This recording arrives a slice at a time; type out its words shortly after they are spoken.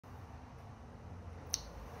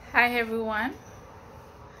Hi everyone,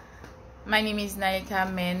 my name is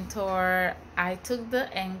Naika Mentor. I took the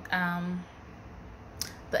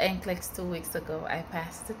NCLEX 2 weeks ago. I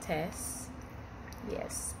passed the test,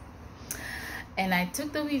 yes, and I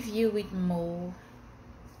took the review with Mo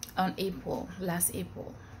on last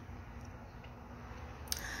April.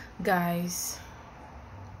 Guys,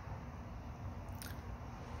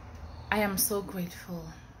 I am so grateful,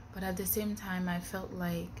 but at the same time I felt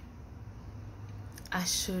like I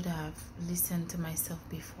should have listened to myself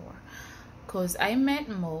before, because I met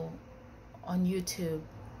Mo on YouTube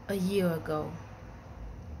a year ago.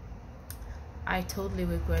 I totally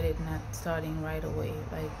regretted not starting right away,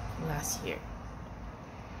 like last year.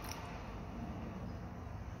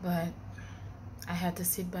 But I had to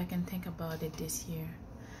sit back and think about it this year.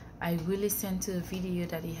 I re-listened to a video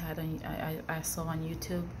that he had on I saw on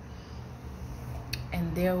YouTube,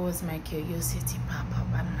 and there was my curiosity pop up.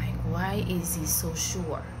 I'm like, why is he so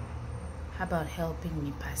sure about helping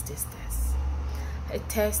me pass this test? A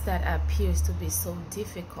test that appears to be so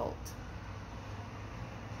difficult.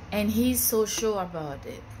 And he's so sure about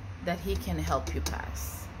it that he can help you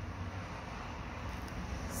pass.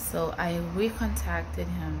 So I recontacted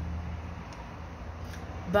him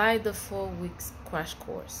by the 4 weeks crash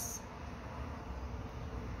course.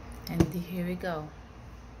 And here we go.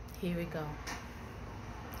 Here we go.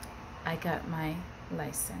 I got my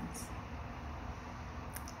license.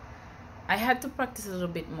 I had to practice a little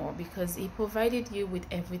bit more because he provided you with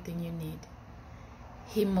everything you need.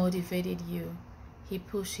 He motivated you. He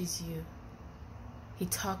pushes you. He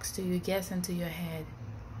talks to you, gets into your head.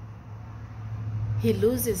 He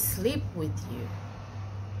loses sleep with you.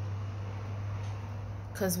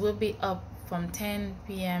 Because we'll be up from 10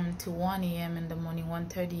 p.m. to 1 a.m. in the morning,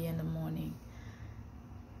 1:30 in the morning.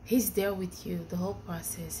 He's there with you the whole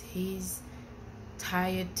process. He's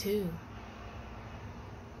tired too.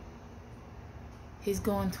 He's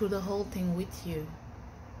going through the whole thing with you.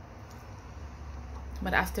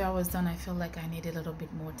 But after I was done, I felt like I needed a little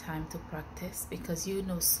bit more time to practice, because you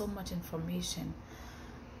know so much information,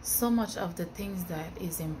 so much of the things that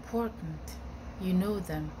is important, you know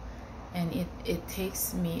them, and it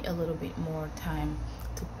takes me a little bit more time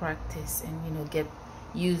to practice and get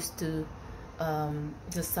used to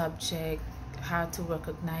the subject, how to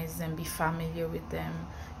recognize them, be familiar with them.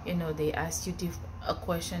 They ask you a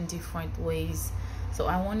question different ways, so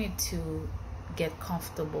I wanted to get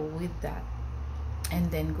comfortable with that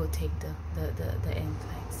and then go take the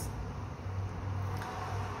NCLEX.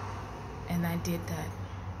 And I did that.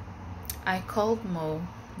 I called Mo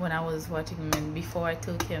when I was watching him, and before I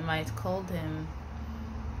took him, I called him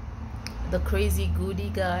the crazy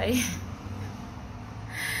goody guy.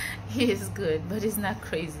 He is good, but he's not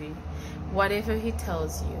crazy. Whatever he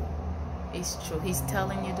tells you is true. He's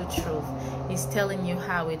telling you the truth. He's telling you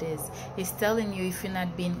how it is. He's telling you if you're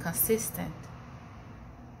not being consistent.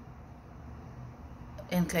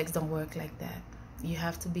 NCLEX don't work like that. You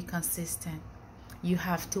have to be consistent. You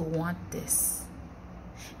have to want this.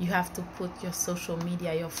 You have to put your social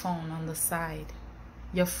media, your phone on the side,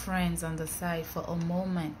 your friends on the side for a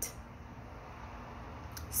moment,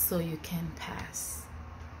 so you can pass.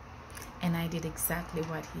 And I did exactly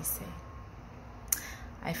what he said.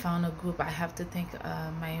 I found a group. I have to thank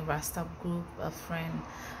my Rastop group. A friend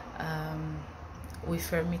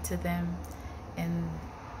referred me to them, and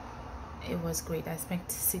it was great. I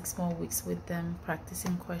spent 6 more weeks with them,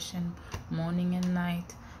 practicing question morning and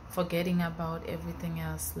night, forgetting about everything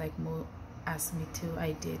else like Mo asked me to.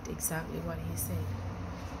 I did exactly what he said,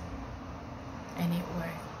 and it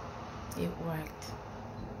worked. It worked.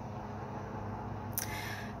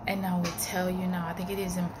 And I will tell you now, I think it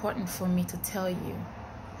is important for me to tell you,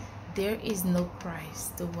 there is no price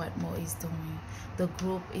to what Mo is doing. The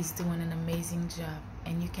group is doing an amazing job,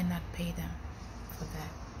 and you cannot pay them for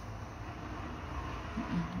that.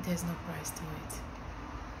 There's no price to it.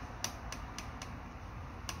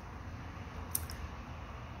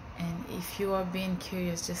 And if you are being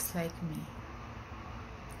curious just like me,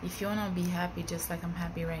 if you want to be happy just like I'm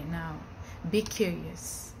happy right now, be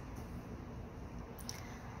curious.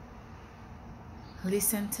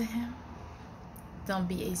 Listen to him. Don't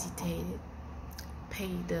be hesitated.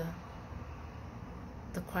 Pay the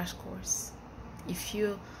crash course.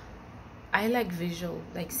 I like visual,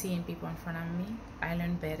 like seeing people in front of me. I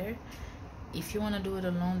learn better. If you want to do it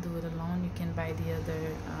alone, do it alone. You can buy the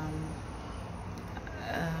other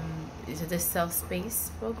is it the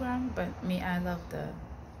self-space program? But me, I love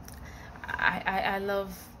I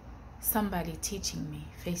love somebody teaching me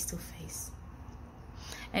face to face.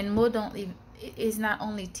 And Mo is not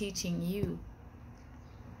only teaching you,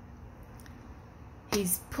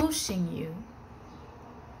 he's pushing you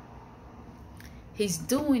He's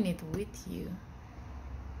doing it with you.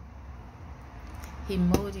 He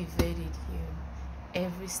motivated you.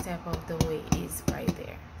 Every step of the way is right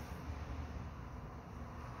there.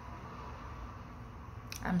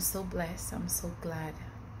 I'm so blessed. I'm so glad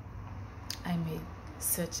I made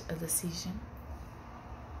such a decision.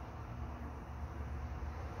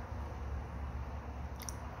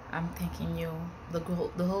 I'm thanking you, the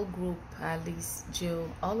whole group, Alice, Jill,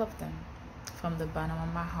 all of them, from the bottom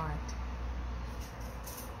of my heart.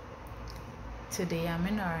 Today I'm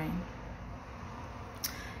in Orange,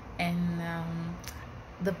 and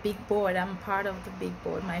the big board, I'm part of the big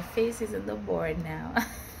board. My face is in the board now.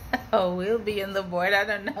 Or will be in the board, I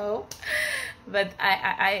don't know. But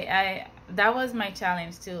I that was my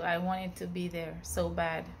challenge too. I wanted to be there so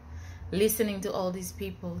bad, listening to all these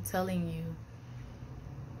people telling you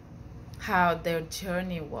how their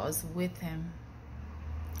journey was with him.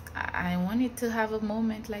 I wanted to have a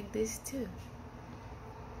moment like this too.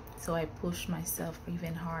 So I pushed myself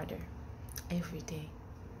even harder every day.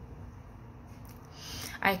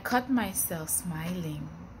 I caught myself smiling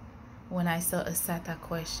when I saw a SATA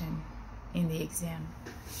question in the exam.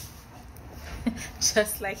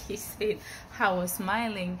 Just like he said, I was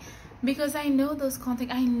smiling because I know those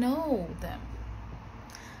content, I know them.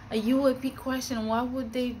 A UAP question, what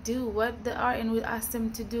would they do? What the RN would ask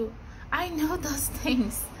them to do? I know those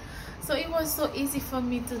things. So it was so easy for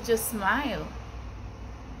me to just smile.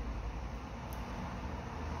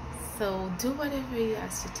 So do whatever he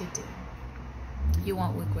asks you to do. You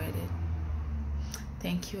won't regret it.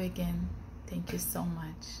 Thank you again. Thank you so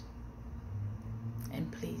much.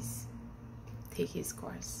 And please take his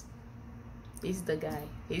course. He's the guy.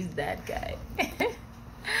 He's that guy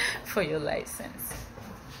for your license.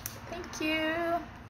 Thank you.